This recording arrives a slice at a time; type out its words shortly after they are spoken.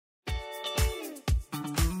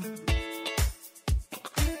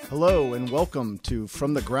Hello and welcome to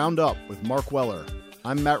From the Ground Up with Mark Weller.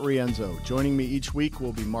 I'm Matt Rienzo. Joining me each week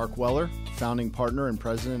will be Mark Weller, founding partner and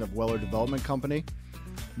president of Weller Development Company.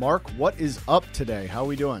 Mark, what is up today? How are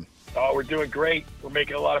we doing? Oh, we're doing great. We're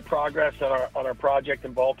making a lot of progress on our project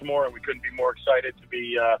in Baltimore, and we couldn't be more excited to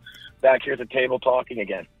be back here at the table talking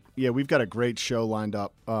again. Yeah, we've got a great show lined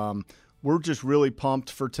up. We're just really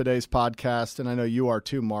pumped for today's podcast, and I know you are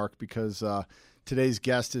too, Mark, because today's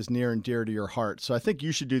guest is near and dear to your heart. So I think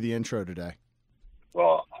you should do the intro today.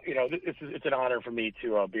 Well, you know, it's an honor for me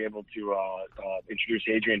to be able to introduce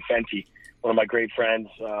Adrian Fenty, one of my great friends.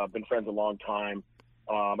 Been friends a long time.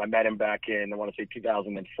 I met him back in, I want to say,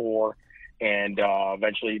 2004, and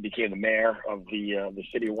eventually he became the mayor of the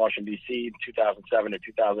city of Washington, D.C. in 2007 to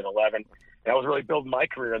 2011. And I was really building my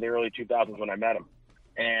career in the early 2000s when I met him.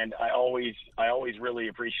 And I always really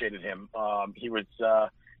appreciated him. He was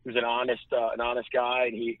an honest guy,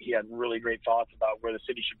 and he had really great thoughts about where the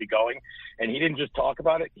city should be going. And he didn't just talk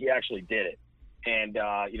about it; he actually did it. And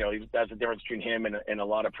that's the difference between him and a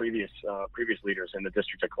lot of previous leaders in the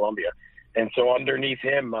District of Columbia. And so underneath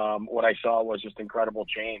him, what I saw was just incredible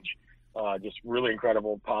change, just really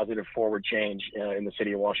incredible positive forward change in the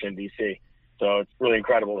city of Washington, D.C. So it's really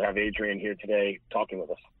incredible to have Adrian here today talking with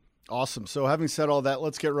us. Awesome. So having said all that,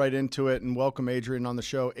 let's get right into it and welcome Adrian on the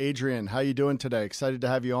show. Adrian, how you doing today? Excited to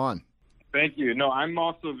have you on. Thank you. No, I'm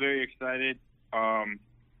also very excited.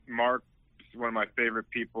 Mark is one of my favorite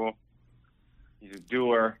people. He's a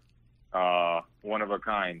doer, one of a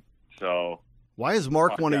kind. So, why is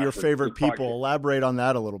Mark one of your favorite people? Elaborate on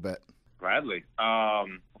that a little bit. Gladly.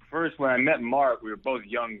 First, when I met Mark, we were both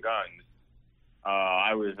young guns.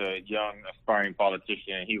 I was a young, aspiring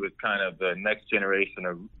politician, and he was kind of the next generation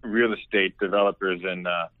of real estate developers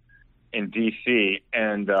in D.C.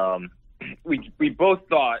 And we both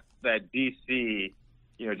thought that D.C.,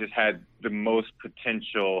 just had the most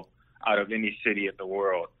potential out of any city in the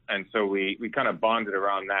world. And so we kind of bonded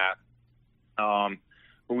around that.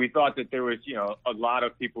 But we thought that there was, a lot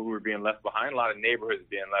of people who were being left behind, a lot of neighborhoods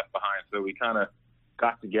being left behind. So we kind of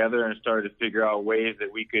got together and started to figure out ways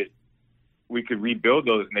that we could rebuild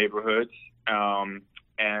those neighborhoods.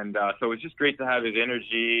 So it's just great to have his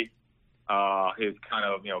energy, his kind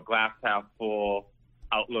of, glass half full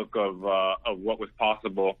outlook of what was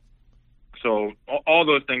possible. So all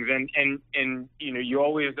those things. And you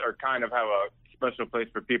always are kind of have a special place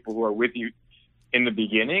for people who are with you in the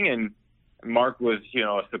beginning. And Mark was,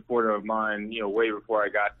 a supporter of mine, way before I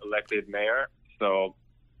got elected mayor. So,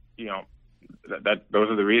 those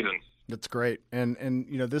are the reasons. That's great. And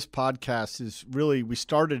this podcast is really, we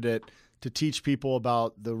started it to teach people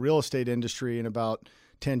about the real estate industry and about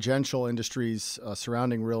tangential industries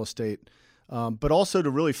surrounding real estate, but also to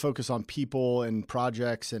really focus on people and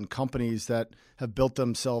projects and companies that have built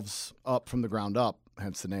themselves up from the ground up,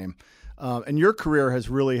 hence the name. And your career has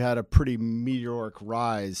really had a pretty meteoric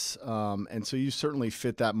rise. And so you certainly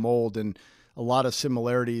fit that mold, and a lot of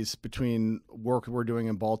similarities between work we're doing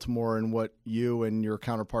in Baltimore and what you and your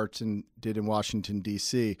counterparts did in Washington,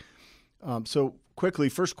 D.C. So quickly,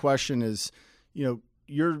 first question is,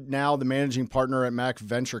 you're now the managing partner at Mac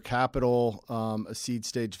Venture Capital, a seed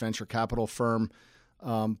stage venture capital firm.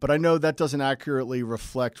 But I know that doesn't accurately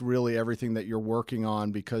reflect really everything that you're working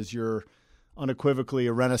on, because you're unequivocally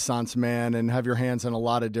a Renaissance man and have your hands on a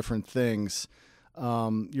lot of different things.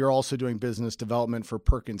 You're also doing business development for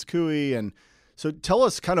Perkins Coie. And so tell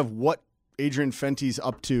us kind of what Adrian Fenty's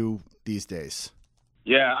up to these days.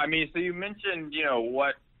 Yeah. I mean, so you mentioned,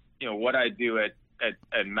 what I do at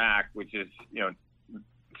Mac, which is,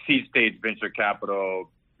 seed stage venture capital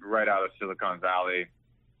right out of Silicon Valley.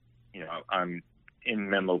 I'm in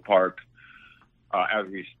Menlo Park, as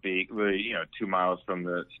we speak, really, 2 miles from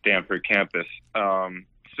the Stanford campus.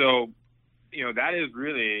 That is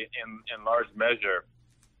really in large measure,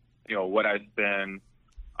 what I spend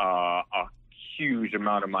a huge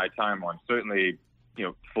amount of my time on, certainly,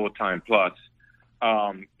 full-time plus.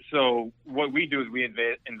 So what we do is we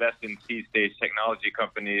invest in seed stage technology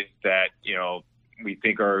companies that, we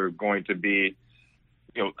think are going to be,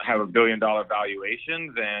 have $1 billion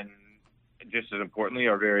valuations, and just as importantly,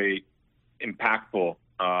 are very impactful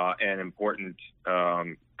and important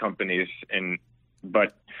companies.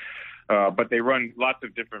 But they run lots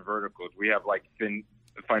of different verticals. We have like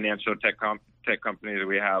financial tech companies.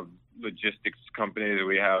 We have logistics companies.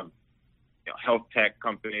 We have health tech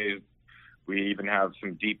companies. We even have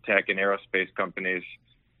some deep tech and aerospace companies.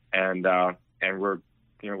 And we're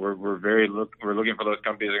looking for those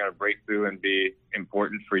companies that are going to break through and be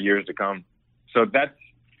important for years to come. So that's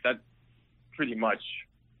pretty much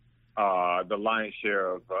the lion's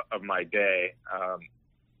share of my day.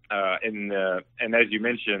 And as you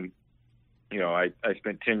mentioned, I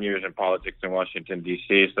spent 10 years in politics in Washington,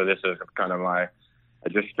 D.C., so this is kind of I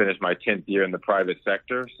just finished my 10th year in the private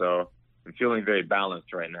sector, so I'm feeling very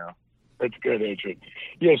balanced right now. That's good, Adrian.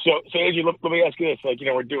 Yeah, so Adrian, let me ask you this.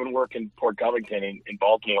 We're doing work in Port Covington in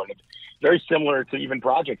Baltimore, and it's very similar to even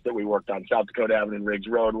projects that we worked on. South Dakota Avenue and Riggs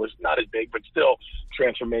Road was not as big, but still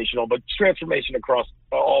transformational, but transformation across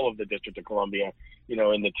all of the District of Columbia, in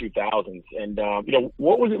the 2000s. And,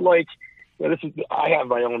 what was it like? I have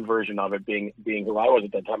my own version of it being who I was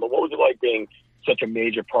at that time, but what was it like being such a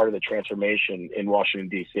major part of the transformation in Washington,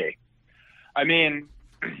 D.C.? I mean,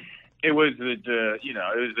 it was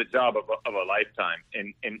the job of a lifetime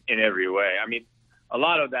in every way. I mean, a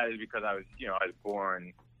lot of that is because I was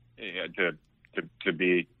born to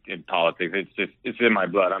be in politics. It's in my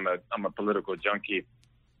blood. I'm a political junkie.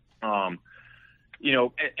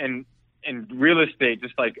 And real estate,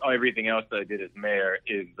 just like everything else that I did as mayor,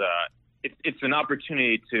 is it's an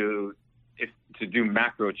opportunity to do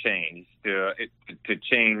macro change, to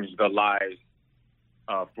change the lives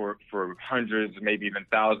for hundreds, maybe even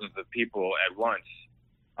thousands of people at once.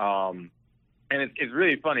 And it's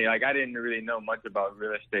really funny. I didn't really know much about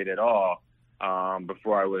real estate at all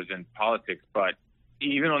before I was in politics, but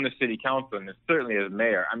even on the city council, and certainly as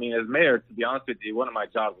mayor, as mayor, to be honest with you, one of my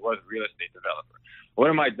jobs was real estate developer. One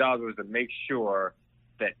of my jobs was to make sure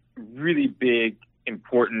that really big,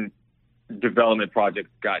 important development projects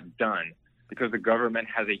got done, because the government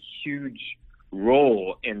has a huge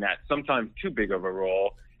role in that, sometimes too big of a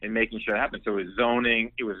role in making sure it happens. So it was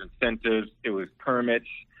zoning, it was incentives, it was permits,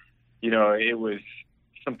 it was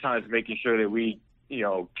sometimes making sure that we,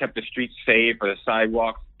 kept the streets safe or the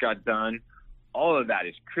sidewalks got done. All of that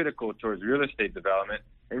is critical towards real estate development.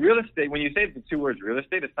 And real estate, when you say the two words real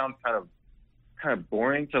estate, it sounds kind of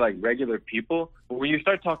boring to regular people. But when you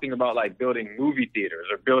start talking about building movie theaters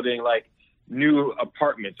or building new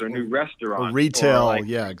apartments or new restaurants. Or retail,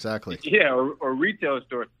 yeah, exactly. Yeah, or retail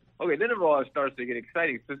stores. Okay, then it all starts to get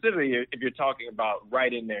exciting, specifically if you're talking about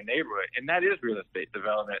right in their neighborhood. And that is real estate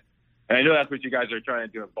development. And I know that's what you guys are trying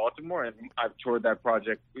to do in Baltimore, and I've toured that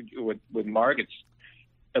project with Mark. It's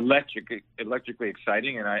electrically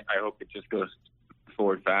exciting, and I hope it just goes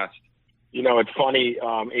forward fast. It's funny,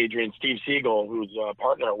 Adrian, Steve Siegel, who's a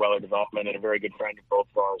partner at Weller Development and a very good friend of both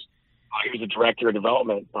of ours, he was a director of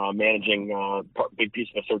development, managing a big piece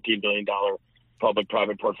of a $13 billion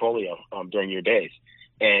public-private portfolio during your days.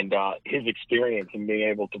 And his experience in being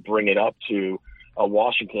able to bring it up to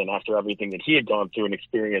Washington after everything that he had gone through and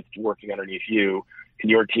experienced working underneath you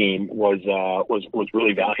and your team was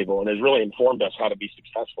really valuable, and has really informed us how to be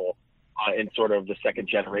successful in sort of the second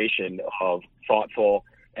generation of thoughtful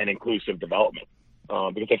and inclusive development.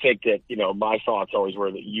 Because I think that, my thoughts always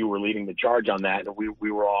were that you were leading the charge on that, and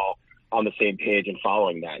we were all on the same page and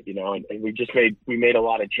following that, and we made a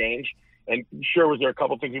lot of change. And sure, was there a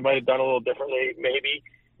couple things we might have done a little differently? Maybe,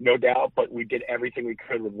 no doubt, but we did everything we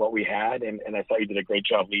could with what we had. And I thought you did a great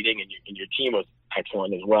job leading, and your team was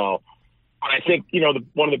excellent as well. But I think,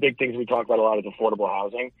 one of the big things we talk about a lot is affordable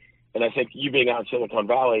housing. And I think you being out in Silicon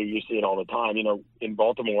Valley, you see it all the time. In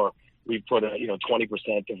Baltimore, we've put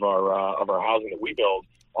 20% of our housing that we build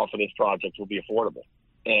off of this project will be affordable.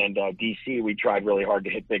 And DC, we tried really hard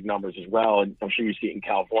to hit big numbers as well. And I'm sure you see it in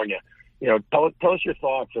California. Tell us your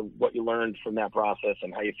thoughts of what you learned from that process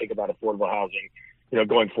and how you think about affordable housing,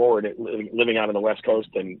 going forward, living out on the West Coast,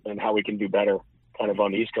 and how we can do better kind of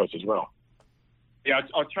on the East Coast as well. Yeah,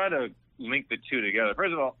 I'll try to link the two together.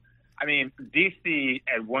 First of all, DC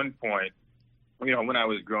at one point, when I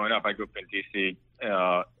was growing up, I grew up in DC,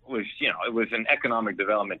 it was an economic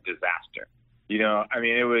development disaster.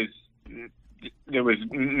 There was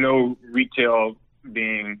no retail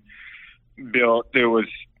being built. There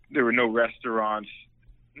were no restaurants,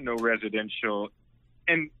 no residential,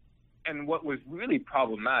 and what was really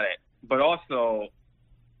problematic, but also,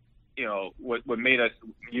 what made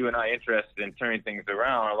you and I interested in turning things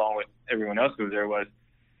around, along with everyone else who was there, was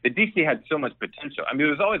that DC had so much potential. It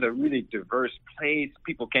was always a really diverse place.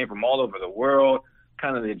 People came from all over the world.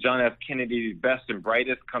 Kind of the John F. Kennedy best and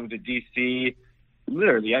brightest come to DC.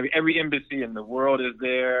 Literally, every embassy in the world is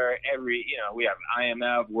there. We have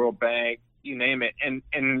IMF, World Bank, you name it,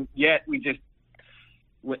 and yet we just,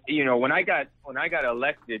 when I got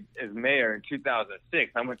elected as mayor in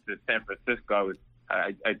 2006, I went to San Francisco.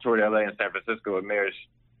 I toured LA and San Francisco with mayors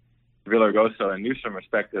Villaraigosa and Newsom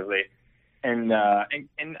respectively, and I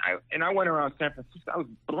went around San Francisco. I was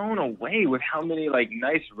blown away with how many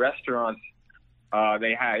nice restaurants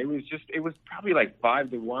they had. It was probably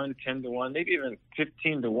 5-1, 10-1, maybe even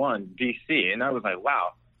 15-1 DC, and I was like,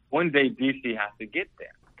 wow, one day DC has to get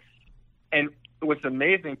there. And what's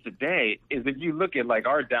amazing today is if you look at like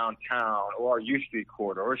our downtown or our U Street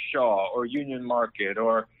corridor or Shaw or Union Market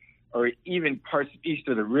or even parts east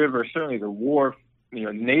of the river, certainly the wharf,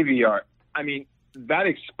 Navy Yard. I mean, that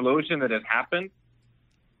explosion that has happened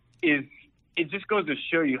it just goes to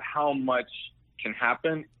show you how much can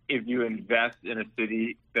happen if you invest in a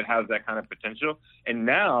city that has that kind of potential. And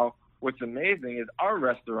now what's amazing is our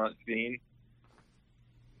restaurant scene,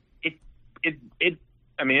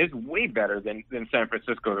 it's way better than San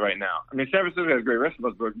Francisco right now. I mean, San Francisco has great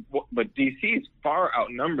restaurants, but DC far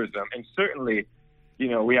outnumbers them. And certainly,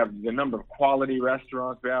 we have the number of quality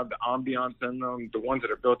restaurants, we have the ambiance in them, the ones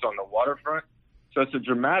that are built on the waterfront. So it's a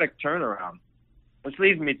dramatic turnaround, which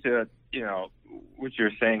leads me to, what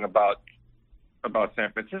you're saying about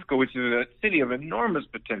San Francisco, which is a city of enormous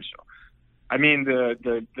potential. I mean,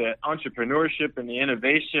 the entrepreneurship and the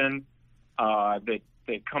innovation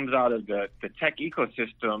that comes out of the tech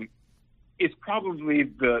ecosystem is probably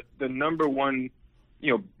the number one,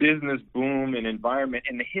 business boom and environment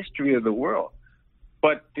in the history of the world.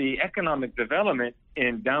 But the economic development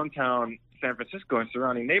in downtown San Francisco and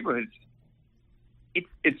surrounding neighborhoods,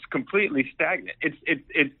 it's completely stagnant.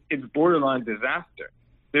 It's borderline disaster.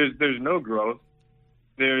 There's no growth.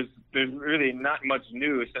 There's really not much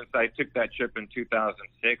new since I took that trip in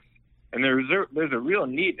 2006. And there's a real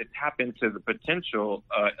need to tap into the potential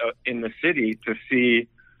in the city to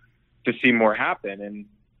see more happen. And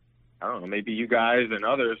I don't know, maybe you guys and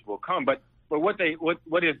others will come, but what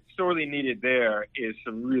is sorely needed there is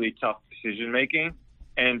some really tough decision making,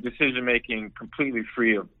 and decision making completely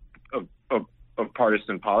free of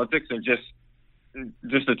partisan politics, and just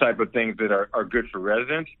the type of things that are good for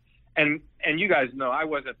residents. And you guys know I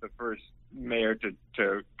wasn't the first mayor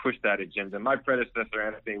to push that agenda. My predecessor,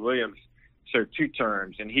 Anthony Williams, served 2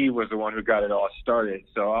 terms, and he was the one who got it all started.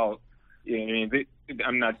 So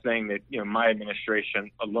I'm not saying that my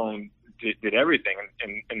administration alone did everything,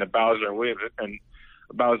 and the Bowser and Williams and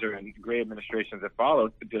Bowser and Gray administrations that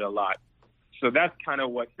followed did a lot. So that's kind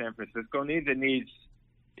of what San Francisco needs. It needs,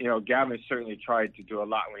 Gavin certainly tried to do a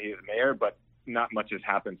lot when he was mayor, but not much has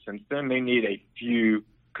happened since then. They need a few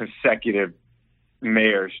consecutive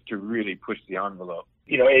mayors to really push the envelope.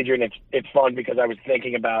 Adrian, it's fun because I was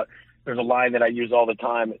thinking about, there's a line that I use all the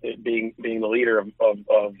time, being the leader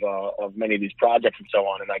of many of these projects and so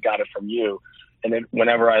on, and I got it from you. And then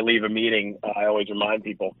whenever I leave a meeting, I always remind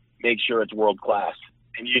people, make sure it's world class.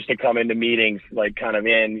 And you used to come into meetings like kind of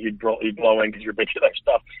you'd blow in because you're bitching like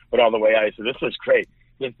stuff, but all the way out, so this was great.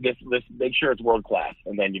 This make sure it's world class,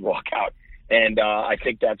 and then you'd walk out. And I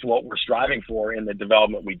think that's what we're striving for in the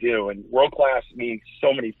development we do. And world class means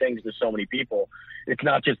so many things to so many people. It's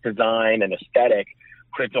not just design and aesthetic,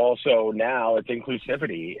 but it's also now it's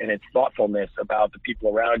inclusivity and it's thoughtfulness about the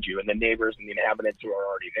people around you and the neighbors and the inhabitants who are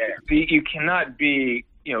already there. You cannot be,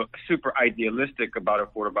 super idealistic about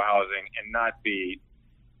affordable housing and not be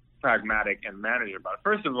pragmatic and manage about it.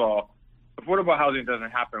 First of all, affordable housing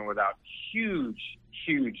doesn't happen without huge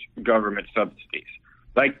government subsidies.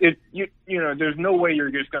 Like there's no way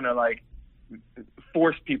you're just going to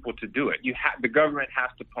force people to do it. The government has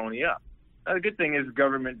to pony up. Now, the good thing is the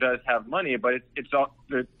government does have money, but it's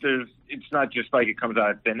not just like it comes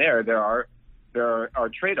out of thin air. There are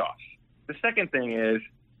trade-offs. The second thing is,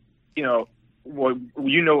 what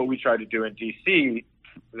we tried to do in DC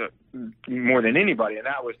more than anybody, and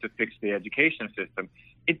that was to fix the education system.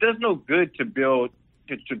 It does no good to build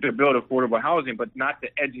affordable housing, but not to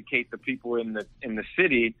educate the people in the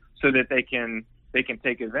city so that they can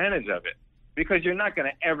take advantage of it. Because you're not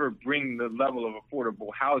going to ever bring the level of affordable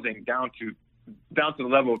housing down to the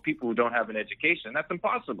level of people who don't have an education. That's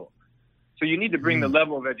impossible. So you need to bring the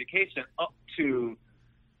level of education up to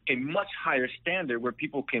a much higher standard where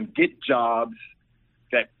people can get jobs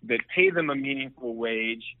that pay them a meaningful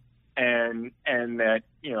wage, and that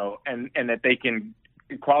and that they can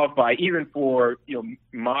qualify even for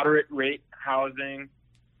moderate rate housing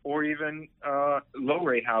or even low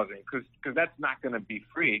rate housing, because that's not going to be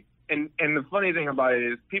free. And the funny thing about it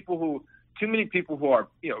is too many people who are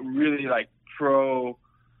really pro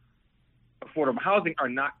affordable housing are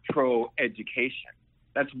not pro education.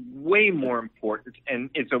 That's way more important, and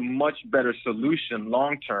it's a much better solution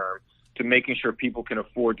long term to making sure people can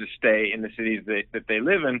afford to stay in the cities that they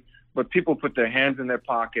live in. But people put their hands in their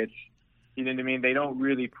pockets. You know what I mean? They don't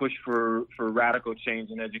really push for radical change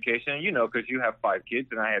in education. Because you have 5 kids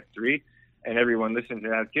and I have 3. And everyone listening to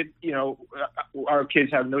that has kids, our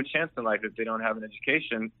kids have no chance in life if they don't have an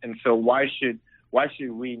education. And so why should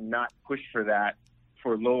we not push for that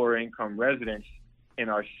for lower income residents in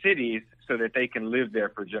our cities so that they can live there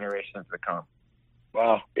for generations to come?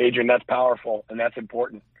 Wow, Adrian, that's powerful and that's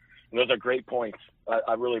important. And those are great points.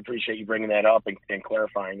 I really appreciate you bringing that up and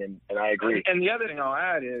clarifying, and I agree. And the other thing I'll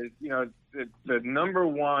add is, the number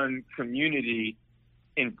one community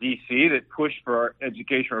in D.C. that pushed for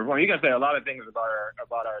education reform. You can say a lot of things about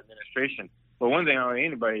our administration, but one thing I don't think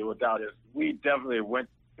anybody will doubt is we definitely went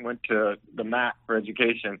to the mat for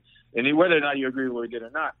education, and whether or not you agree with what we did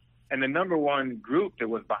or not. And the number one group that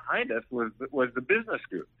was behind us was the business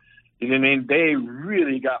group. You know what I mean? They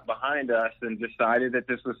really got behind us and decided that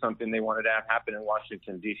this was something they wanted to have happen in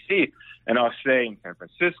Washington, D.C. And I'll say in San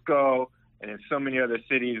Francisco and in so many other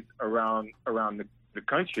cities around the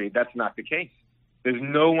country, that's not the case. There's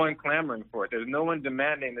no one clamoring for it. There's no one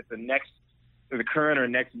demanding that the current or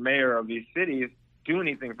next mayor of these cities do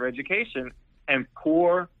anything for education. And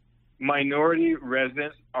poor minority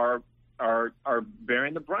residents are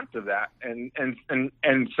bearing the brunt of that. And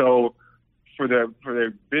so for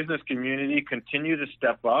the business community, continue to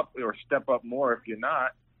step up, or step up more if you're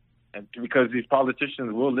not, and because these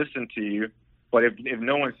politicians will listen to you. But if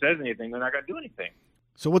no one says anything, they're not going to do anything.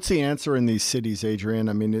 So what's the answer in these cities, Adrian?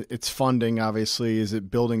 I mean, it's funding, obviously. Is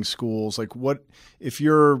it building schools? Like, what if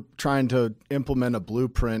you're trying to implement a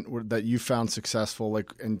blueprint that you found successful,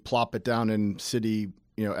 like, and plop it down in city,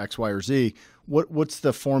 X, Y, or Z? What's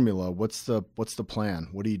the formula? What's the plan?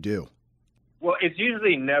 What do you do? Well, it's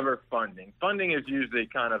usually never funding. Funding is usually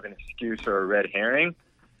kind of an excuse or a red herring.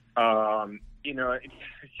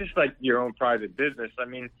 It's just like your own private business. I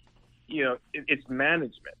mean, it's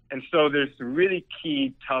management. And so there's some really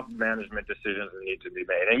key, tough management decisions that need to be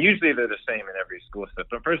made. And usually they're the same in every school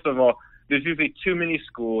system. First of all, there's usually too many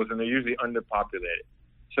schools and they're usually underpopulated.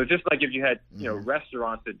 So just like if you had,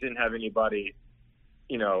 restaurants that didn't have anybody,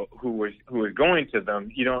 who was going to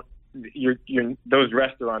them, those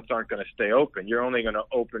restaurants aren't going to stay open. You're only going to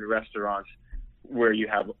open restaurants where you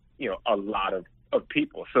have, a lot of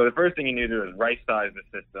people. So the first thing you need to do is right size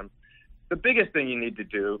the system. The biggest thing you need to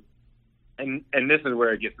do, and this is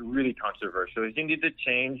where it gets really controversial, is you need to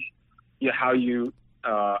change how you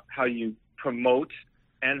promote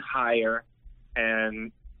and hire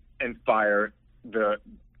and fire the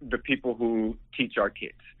people who teach our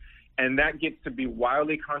kids. And that gets to be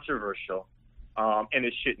wildly controversial, and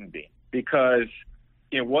it shouldn't be, because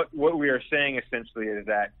what we are saying essentially is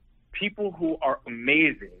that people who are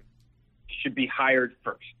amazing should be hired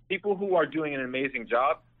first. People who are doing an amazing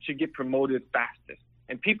job should get promoted fastest,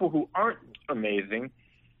 and people who aren't amazing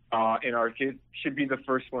in our kids should be the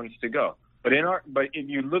first ones to go. But if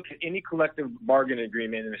you look at any collective bargaining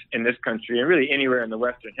agreement in this country, and really anywhere in the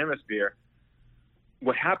Western Hemisphere,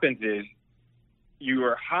 what happens is you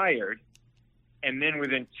are hired, and then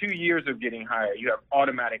within 2 years of getting hired, you have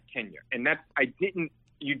automatic tenure. And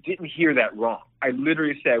you didn't hear that wrong. I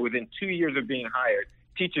literally said within 2 years of being hired,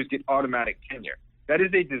 teachers get automatic tenure. That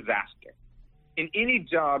is a disaster. In any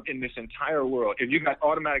job in this entire world, if you got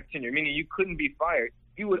automatic tenure, meaning you couldn't be fired,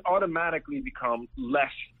 you would automatically become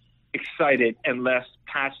less excited and less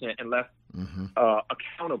passionate and less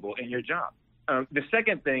accountable in your job. The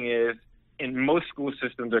second thing is, in most school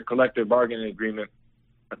systems, a collective bargaining agreement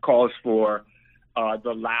calls for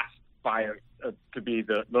the last hired to be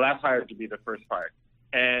the first fired,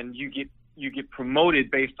 and you get promoted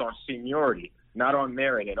based on seniority, not on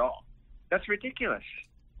merit at all. That's ridiculous.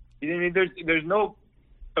 I mean, there's no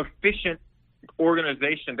efficient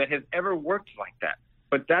organization that has ever worked like that.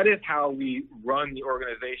 But that is how we run the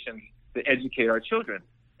organizations that educate our children.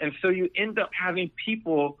 And so you end up having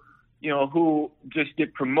people, who just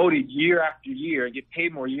get promoted year after year and get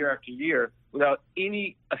paid more year after year without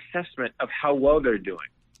any assessment of how well they're doing.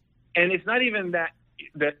 And it's not even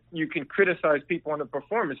that you can criticize people on the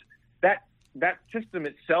performance. That system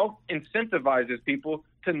itself incentivizes people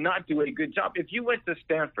to not do a good job. If you went to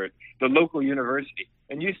Stanford, the local university,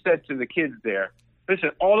 and you said to the kids there, listen,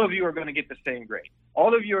 all of you are going to get the same grade.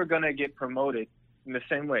 All of you are going to get promoted in the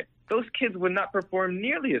same way. Those kids would not perform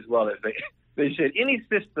nearly as well as they should. Any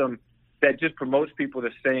system that just promotes people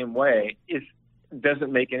the same way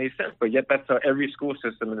doesn't make any sense. But yet that's how every school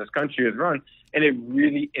system in this country is run. And it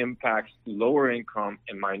really impacts lower income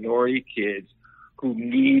and minority kids who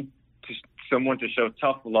need someone to show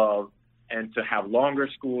tough love and to have longer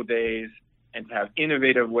school days and to have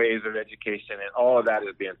innovative ways of education. And all of that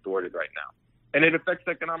is being thwarted right now. And it affects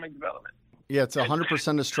economic development. Yeah, it's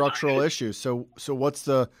 100% a structural issue. So what's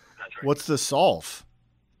the solve?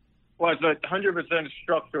 Well, it's a 100%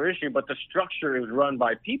 structural issue, but the structure is run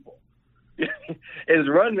by people. It's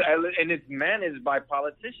run and it's managed by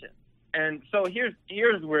politicians. And so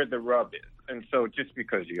here's where the rub is. And so just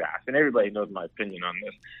because you asked, and everybody knows my opinion on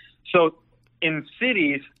this. So in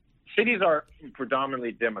cities are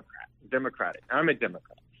predominantly Democratic. I'm a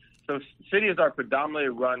Democrat. So cities are predominantly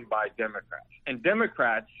run by Democrats, and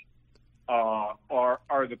Democrats are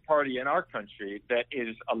the party in our country that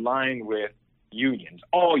is aligned with unions,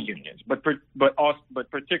 all unions, but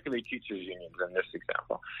particularly teachers unions in this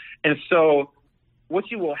example. And so what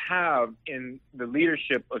you will have in the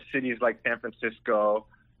leadership of cities like San Francisco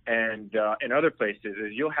and other places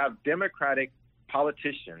is you'll have Democratic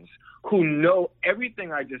politicians who know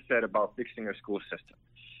everything I just said about fixing a school system.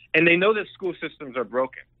 And they know that school systems are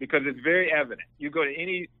broken because it's very evident. You go to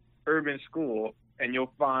any urban school and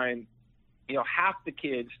you'll find, half the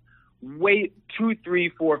kids way 2, 3,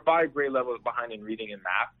 4, 5 grade levels behind in reading and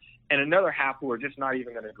math, and another half who are just not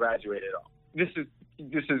even going to graduate at all. This is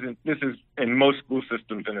in most school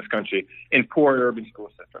systems in this country, in poor urban school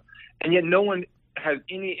systems. And yet no one has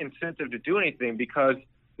any incentive to do anything because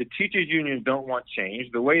the teachers unions don't want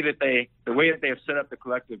change. The way that they have set up the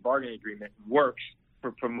collective bargaining agreement works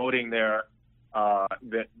for promoting their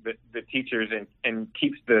the teachers and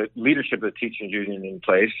keeps the leadership of the teachers union in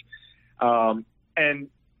place. And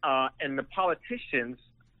the politicians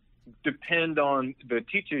depend on the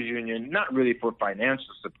teachers union not really for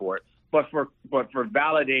financial support, but for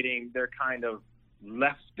validating their kind of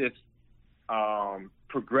leftist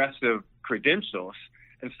progressive credentials.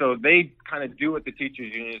 And so they kind of do what the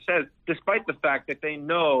teachers union says, despite the fact that they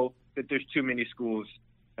know that there's too many schools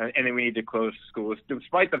and then we need to close schools,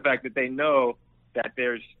 despite the fact that they know that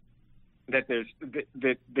that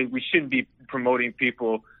we shouldn't be promoting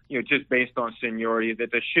people, just based on seniority,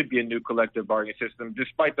 that there should be a new collective bargaining system,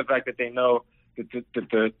 despite the fact that they know that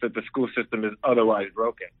the school system is otherwise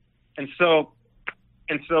broken. And so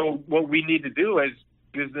what we need to do as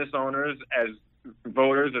business owners, as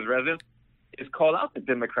voters, as residents, is call out the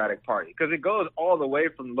Democratic Party, because it goes all the way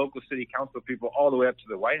from local city council people all the way up to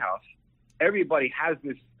the White House. Everybody has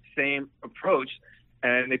this same approach,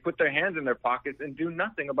 and they put their hands in their pockets and do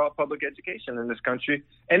nothing about public education in this country.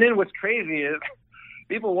 And then what's crazy is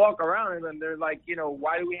people walk around and they're like,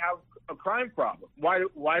 why do we have a crime problem? Why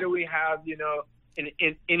do we have,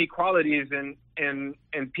 inequalities and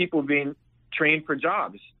people being trained for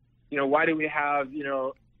jobs? Why do we have,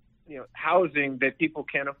 housing that people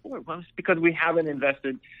can't afford? Well, it's because we haven't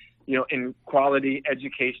invested, in quality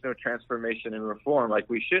educational transformation and reform like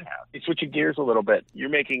we should have. Switching gears a little bit, you're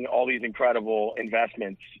making all these incredible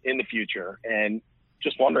investments in the future, and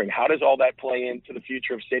just wondering, how does all that play into the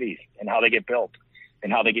future of cities and how they get built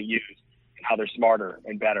and how they get used and how they're smarter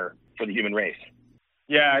and better for the human race?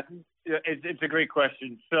 Yeah, it's a great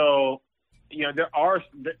question. So,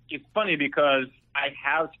 it's funny because I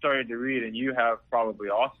have started to read, and you have probably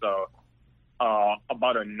also,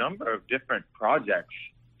 about a number of different projects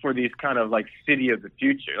for these kind of like city of the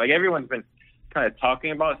future. Like everyone's been kind of talking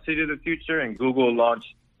about city of the future, and Google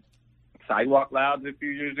launched Sidewalk Labs a few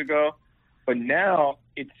years ago. But now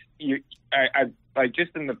I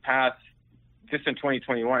just in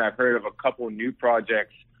 2021, I've heard of a couple new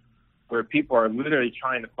projects where people are literally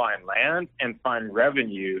trying to find land and find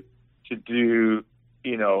revenue to do,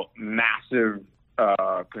 massive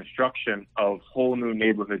construction of whole new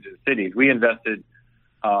neighborhoods and cities. We invested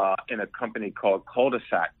in a company called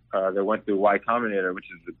Cul-de-sac that went through Y Combinator, which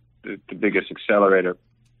is the biggest accelerator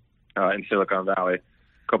in Silicon Valley, a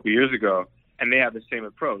couple years ago. And they have the same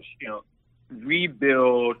approach,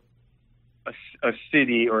 rebuild a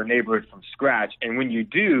city or a neighborhood from scratch. And when you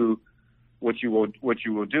do, what you will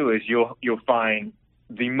do is you'll find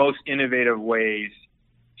the most innovative ways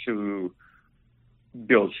to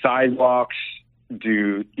build sidewalks,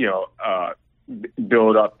 build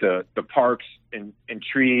up the parks and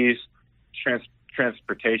trees.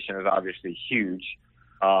 Transportation is obviously huge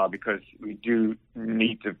because we do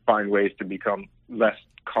need to find ways to become less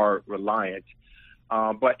car reliant.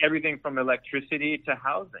 But everything from electricity to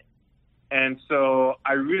housing. And so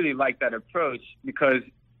I really like that approach because,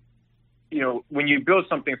 when you build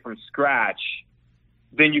something from scratch,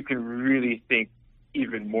 then you can really think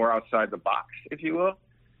even more outside the box, if you will.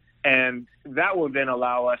 And that will then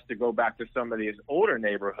allow us to go back to some of these older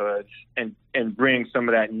neighborhoods and bring some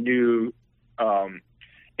of that new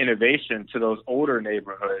innovation to those older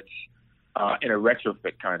neighborhoods in a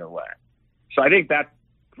retrofit kind of way. So I think that,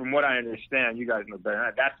 from what I understand, you guys know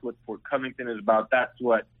better, that's what Fort Covington is about. That's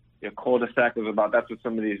what Cul-de-sac is about. That's what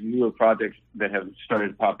some of these newer projects that have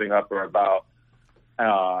started popping up are about.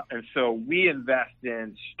 And so we invest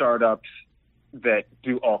in startups that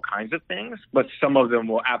do all kinds of things, but some of them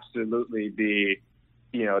will absolutely be,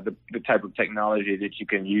 the type of technology that you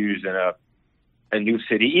can use in a new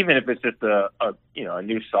city, even if it's just a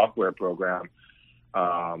new software program,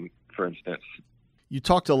 for instance. You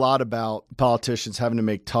talked a lot about politicians having to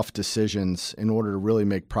make tough decisions in order to really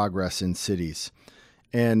make progress in cities.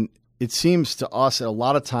 And it seems to us that a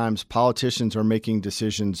lot of times politicians are making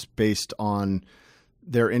decisions based on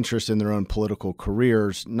their interest in their own political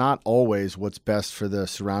careers, not always what's best for the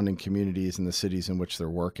surrounding communities and the cities in which they're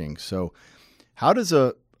working. So how does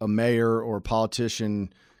a mayor or a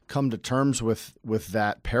politician come to terms with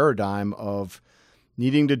that paradigm of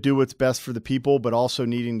needing to do what's best for the people, but also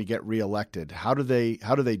needing to get reelected? How do they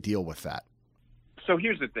deal with that? So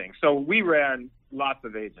here's the thing. So we ran lots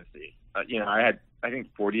of agencies. I had, I think,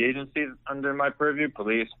 40 agencies under my purview: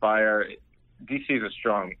 police, fire. DC mayor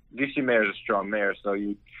is a strong mayor, so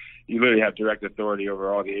you literally have direct authority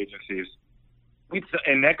over all the agencies.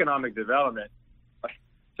 In economic development,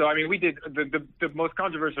 so I mean, we did the most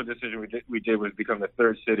controversial decision we did was become the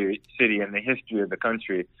third city in the history of the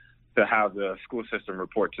country to have the school system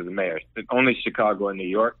report to the mayors. Only Chicago and New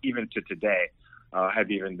York, even to today,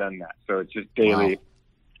 have even done that. So it's just daily. Wow.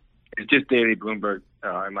 It's just Daley, Bloomberg,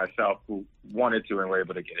 and myself who wanted to and were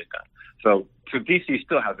able to get it done. So DC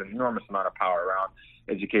still has an enormous amount of power around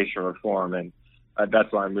education reform, and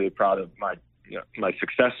that's why I'm really proud of my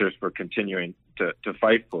successors for continuing to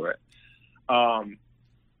fight for it.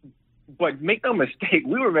 But make no mistake,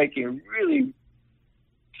 we were making really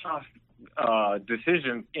tough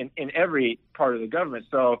decisions in every part of the government.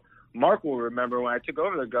 So Mark will remember when I took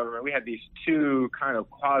over the government, we had these two kind of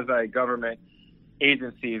quasi-government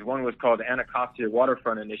agencies. One was called the Anacostia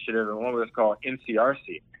Waterfront Initiative, and one was called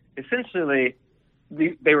NCRC. Essentially,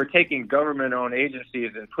 they were taking government-owned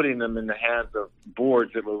agencies and putting them in the hands of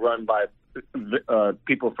boards that were run by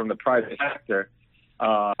people from the private sector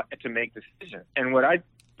to make decisions. And what I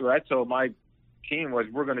told my team was,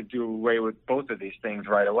 we're going to do away with both of these things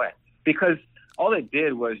right away, because all it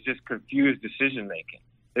did was just confuse decision-making.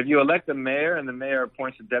 If you elect a mayor and the mayor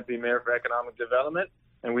appoints a deputy mayor for economic development,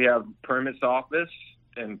 and we have permits office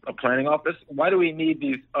and a planning office, why do we need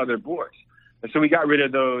these other boards? And so we got rid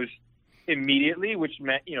of those immediately, which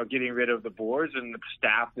meant, getting rid of the boards and the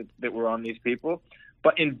staff that were on these people.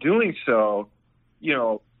 But in doing so,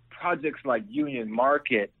 projects like Union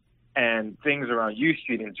Market and things around U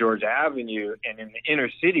Street and Georgia Avenue and in the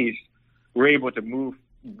inner cities were able to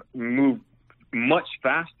move much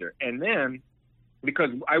faster. And then,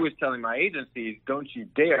 because I was telling my agencies, don't you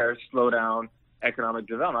dare slow down economic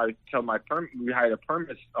development. I would tell we hired a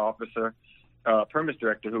permits officer, permits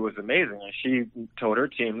director who was amazing, and she told her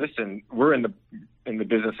team, listen, we're in the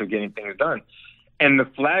business of getting things done. And the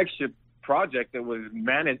flagship project that was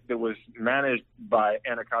managed by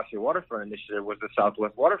Anacostia Waterfront Initiative was the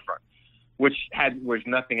Southwest Waterfront, which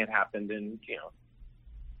nothing had happened in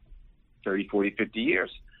 30, 40, 50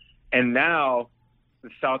 years. And now the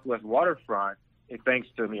Southwest Waterfront, thanks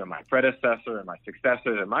to my predecessor and my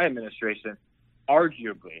successors and my administration,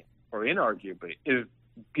 arguably or inarguably is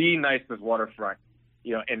the nicest waterfront,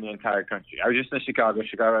 in the entire country. I was just in Chicago.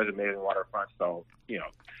 Chicago has an amazing waterfront, so,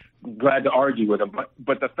 glad to argue with them.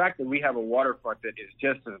 But the fact that we have a waterfront that is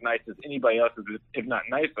just as nice as anybody else's, if not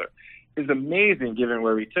nicer, is amazing given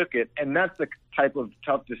where we took it. And that's the type of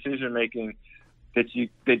tough decision making that's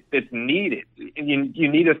needed.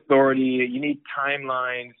 You need authority. You need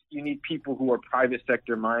timelines. You need people who are private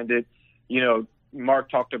sector minded. Mark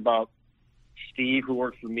talked about Steve, who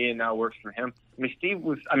works for me and now works for him. You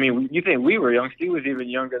think we were young. Steve was even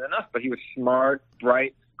younger than us, but he was smart,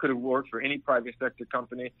 bright, could have worked for any private sector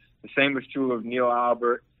company. The same was true of Neil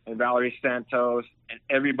Albert and Valerie Santos and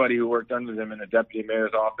everybody who worked under them in the deputy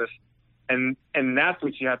mayor's office. And that's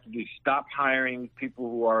what you have to do. Stop hiring people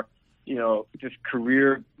who are, just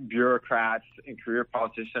career bureaucrats and career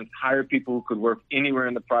politicians. Hire people who could work anywhere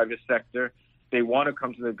in the private sector. They want to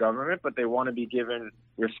come to the government, but they want to be given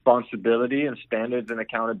responsibility and standards and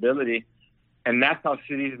accountability. And that's how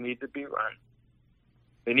cities need to be run.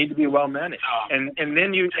 They need to be well managed. And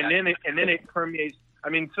then it permeates.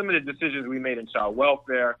 Some of the decisions we made in child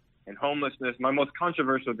welfare and homelessness, my most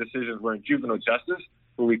controversial decisions were in juvenile justice,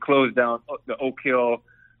 where we closed down the Oak Hill,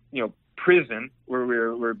 prison, where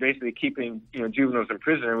we're basically keeping, juveniles in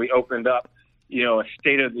prison. And we opened up, a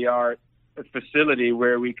state-of-the-art facility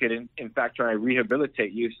where we could in fact try to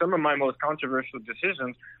rehabilitate you. Some of my most controversial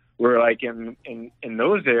decisions were like in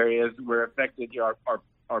those areas where affected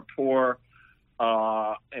our poor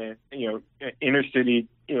and inner city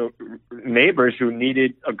neighbors who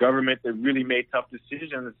needed a government that really made tough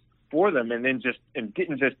decisions for them, and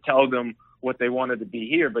didn't just tell them what they wanted to be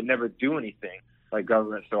here but never do anything like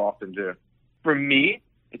governments so often do. For me,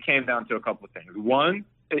 it came down to a couple of things. One,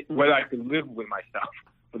 whether I could live with myself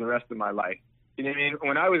for the rest of my life. You know what I mean?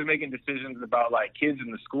 When I was making decisions about like kids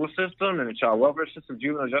in the school system and the child welfare system,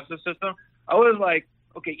 juvenile justice system, I was like,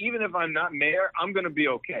 okay, even if I'm not mayor, I'm going to be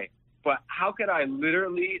okay. but how could I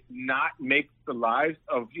literally not make the lives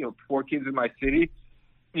of, poor kids in my city,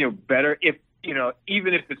 better if,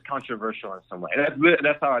 even if it's controversial in some way.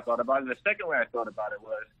 That's how I thought about it. And the second way I thought about it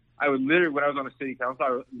was I would literally, when I was on the city council,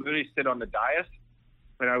 I would literally sit on the dais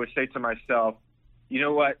and I would say to myself, you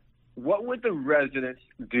know what would the residents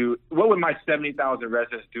do? What would my 70,000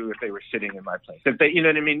 residents do if they were sitting in my place? If they, you know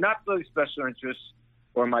what I mean? Not the special interests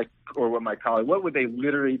or what my colleague, what would they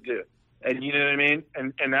literally do? And you know what I mean?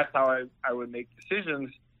 And that's how I would make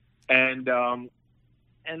decisions. And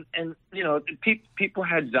people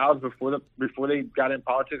had jobs before they got in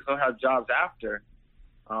politics. They'll have jobs after.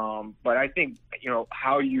 But I think,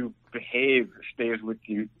 how you behave stays with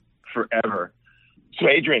you forever. So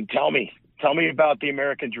Adrian, tell me about the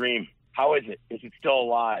American dream. How is it? Is it still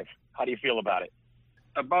alive? How do you feel about it?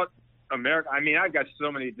 About America, I mean, I've got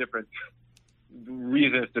so many different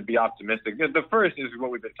reasons to be optimistic. The first is what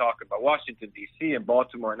we've been talking about, Washington, D.C. and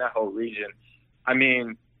Baltimore and that whole region. I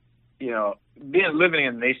mean, living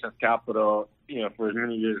in the nation's capital, for as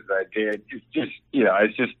many years as I did,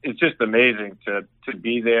 it's just amazing to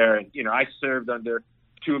be there. And, I served under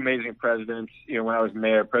two amazing presidents, when I was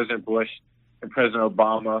mayor, President Bush and President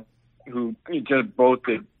Obama, who just both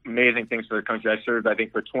did amazing things for the country. I served, I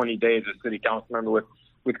think, for 20 days as city council member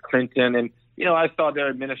with Clinton. And, I saw their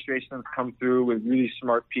administrations come through with really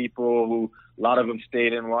smart people who, a lot of them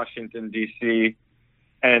stayed in Washington, D.C.,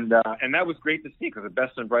 and that was great to see because the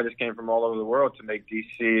best and brightest came from all over the world to make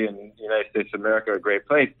D.C. and the United States of America a great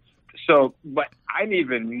place. So, but I'm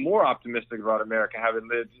even more optimistic about America, having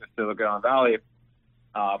lived in the Silicon Valley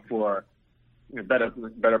for better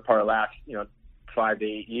part of the last 5 to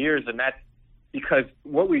 8 years, and that's because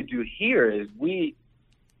what we do here is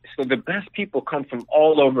so the best people come from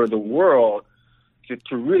all over the world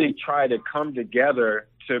to really try to come together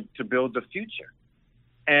to build the future.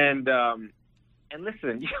 And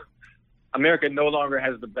listen, America no longer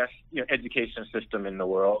has the best education system in the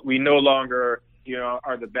world. We no longer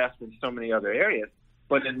are the best in so many other areas.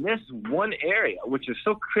 But in this one area, which is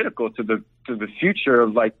so critical to the future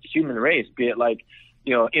of like human race, be it like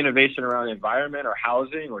innovation around environment or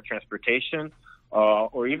housing or transportation,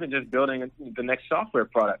 or even just building the next software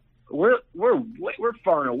product, we're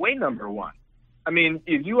far and away number one. I mean,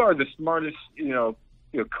 if you are the smartest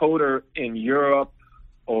coder in Europe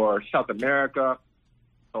or South America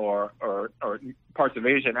or parts of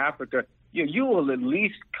Asia and Africa, you will at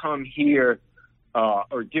least come here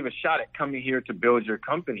or give a shot at coming here to build your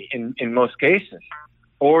company in most cases,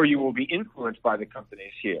 or you will be influenced by the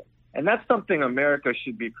companies here. And that's something America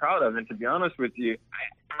should be proud of. And to be honest with you,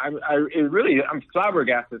 I'm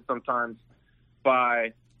flabbergasted sometimes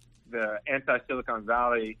by the anti-Silicon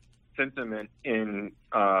Valley sentiment in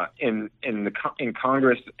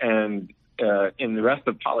Congress and in the rest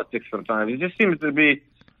of politics. Sometimes it just seems to be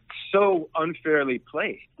so unfairly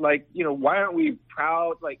placed. Like, why aren't we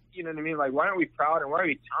proud? Like, you know what I mean? Like, why aren't we proud? And why are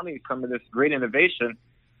we touting some of this great innovation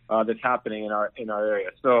that's happening in our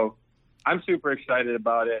area? So I'm super excited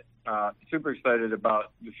about it. Super excited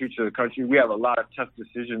about the future of the country. We have a lot of tough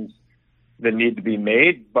decisions that need to be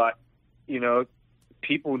made, but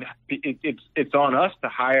people, it's on us to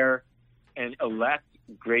hire and elect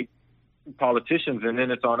great politicians, and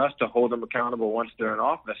then it's on us to hold them accountable once they're in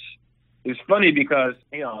office. It's funny because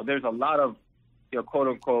there's a lot of quote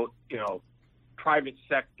unquote private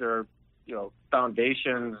sector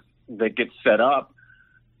foundations that get set up.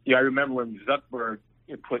 I remember when Zuckerberg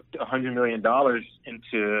put $100 million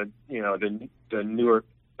into the Newark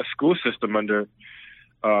school system under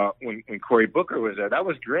when Cory Booker was there. That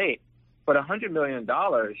was great, but $100 million,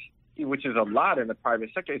 which is a lot in the private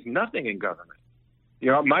sector, is nothing in government.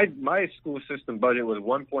 My school system budget was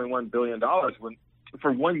 $1.1 billion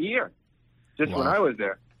for 1 year, just when I was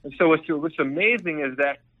there. And so what's amazing is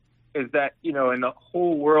that in the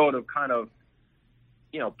whole world of kind of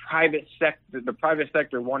private sector, the private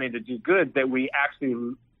sector wanting to do good, that we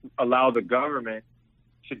actually allow the government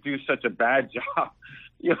to do such a bad job,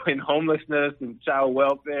 in homelessness and child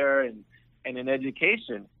welfare and in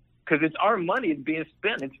education, because it's our money being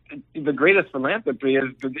spent. It's the greatest philanthropy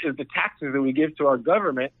is the taxes that we give to our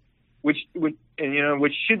government, which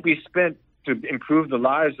should be spent to improve the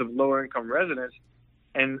lives of lower income residents.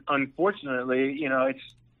 And unfortunately,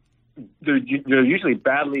 they're usually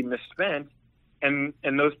badly misspent. And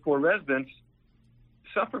those poor residents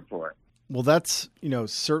suffer for it. Well, that's,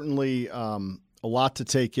 certainly a lot to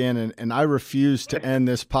take in. And I refuse to end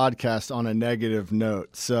this podcast on a negative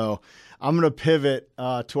note. So I'm going to pivot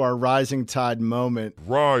to our Rising Tide moment.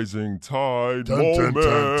 Rising Tide moment.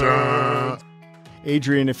 Dun, dun.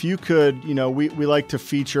 Adrian, if you could, we like to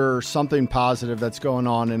feature something positive that's going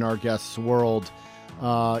on in our guest's world.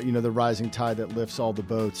 the rising tide that lifts all the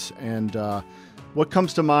boats. And what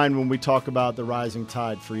comes to mind when we talk about the rising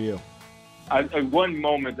tide for you? One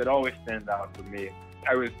moment that always stands out for me,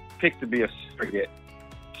 I was picked to be a surrogate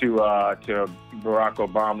to Barack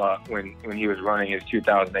Obama when he was running his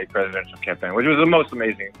 2008 presidential campaign, which was one of the most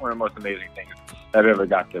amazing things I've ever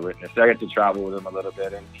got to witness. I got to travel with him a little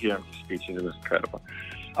bit and hear him give speeches. It was incredible.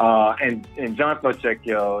 And John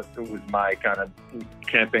Pacheco was my kind of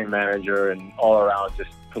campaign manager and all around just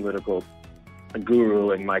political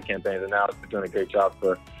guru in my campaigns, and now he's doing a great job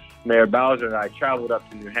for Mayor Bowser. And I traveled up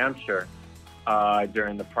to New Hampshire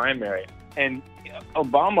during the primary, and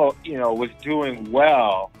Obama, was doing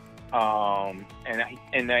well, and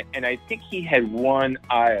I think he had won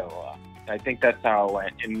Iowa. I think that's how it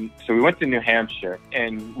went. And so we went to New Hampshire,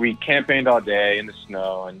 and we campaigned all day in the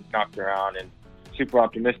snow and knocked around and super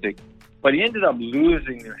optimistic. But he ended up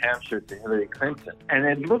losing New Hampshire to Hillary Clinton, and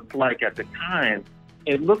it looked like at the time,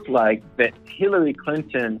 that Hillary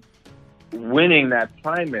Clinton winning that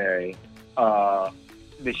primary,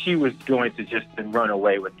 that she was going to just run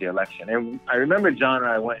away with the election. And I remember John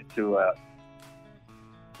and I went to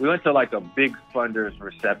like a big funders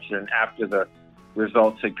reception after the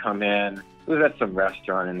results had come in. It was at some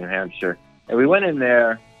restaurant in New Hampshire. And we went in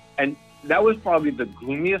there, and that was probably the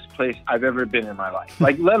gloomiest place I've ever been in my life.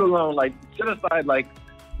 Like, let alone, like, set aside, like,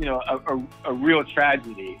 a real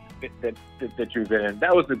tragedy that you've been in.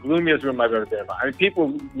 That was the gloomiest room I've ever been in. I mean,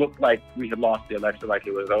 people looked like we had lost the election, like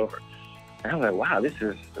it was over. And I was like, wow, this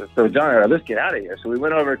is so. John, let's get out of here. So we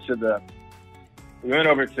went over to the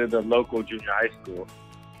local junior high school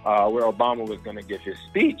where Obama was going to give his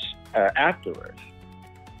speech afterwards,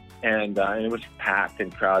 and it was packed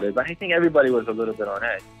and crowded. But I think everybody was a little bit on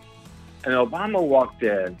edge. And Obama walked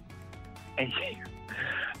in, and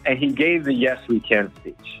he gave the "Yes, we can"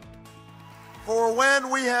 speech. For when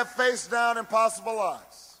we have faced down impossible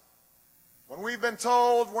odds, when we've been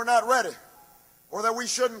told we're not ready, or that we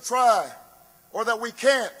shouldn't try, or that we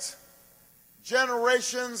can't,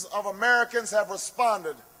 generations of Americans have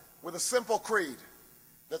responded with a simple creed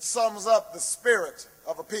that sums up the spirit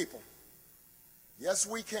of a people. Yes,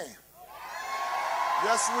 we can.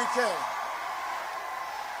 Yes, we can.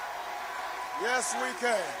 Yes, we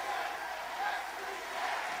can.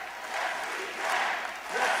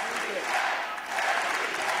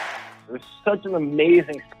 It was such an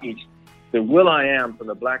amazing speech that Will.i.am from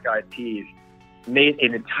the Black Eyed Peas made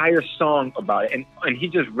an entire song about it, and he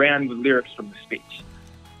just ran with lyrics from the speech.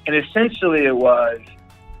 And essentially it was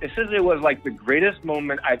like the greatest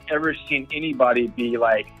moment I've ever seen anybody be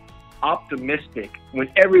like optimistic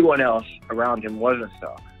when everyone else around him wasn't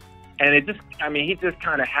so. And he just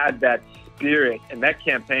kind of had that spirit, and that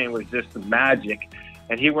campaign was just magic.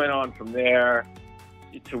 And he went on from there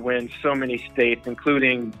to win so many states,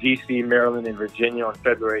 including D.C., Maryland, and Virginia on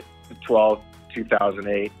February 12th,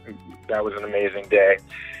 2008. That was an amazing day.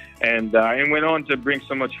 And went on to bring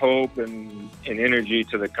so much hope and energy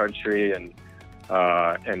to the country and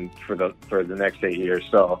for the next 8 years.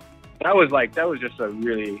 So that was just a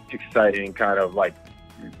really exciting kind of like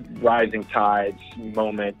rising tides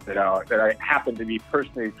moment that I happened to be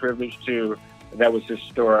personally privileged to. That was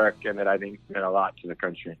historic, and that I think meant a lot to the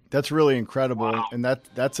country. That's really incredible, wow. And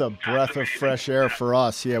that's a breath of fresh air for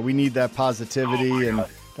us. Yeah, we need that positivity, and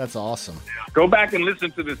that's awesome. Go back and listen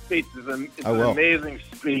to the speech. It's an amazing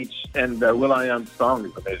speech, and Will.i.am's song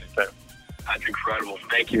is amazing too. That's incredible.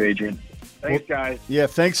 Thank you, Adrian. Thanks, guys. Yeah,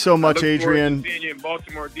 thanks so much, Adrian. I look forward to seeing you in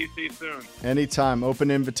Baltimore, D.C. soon. Anytime. Open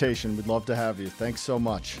invitation. We'd love to have you. Thanks so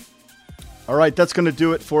much. All right, that's going to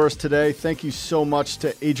do it for us today. Thank you so much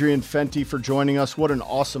to Adrian Fenty for joining us. What an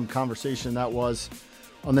awesome conversation that was.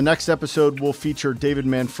 On the next episode, we'll feature David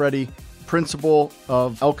Manfredi, principal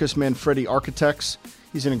of Elkus Manfredi Architects.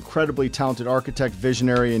 He's an incredibly talented architect,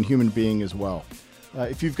 visionary, and human being as well.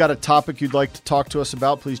 If you've got a topic you'd like to talk to us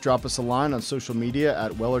about, please drop us a line on social media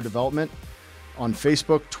at Weller Development, on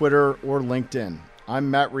Facebook, Twitter, or LinkedIn. I'm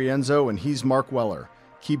Matt Rienzo, and he's Mark Weller.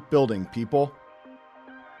 Keep building, people.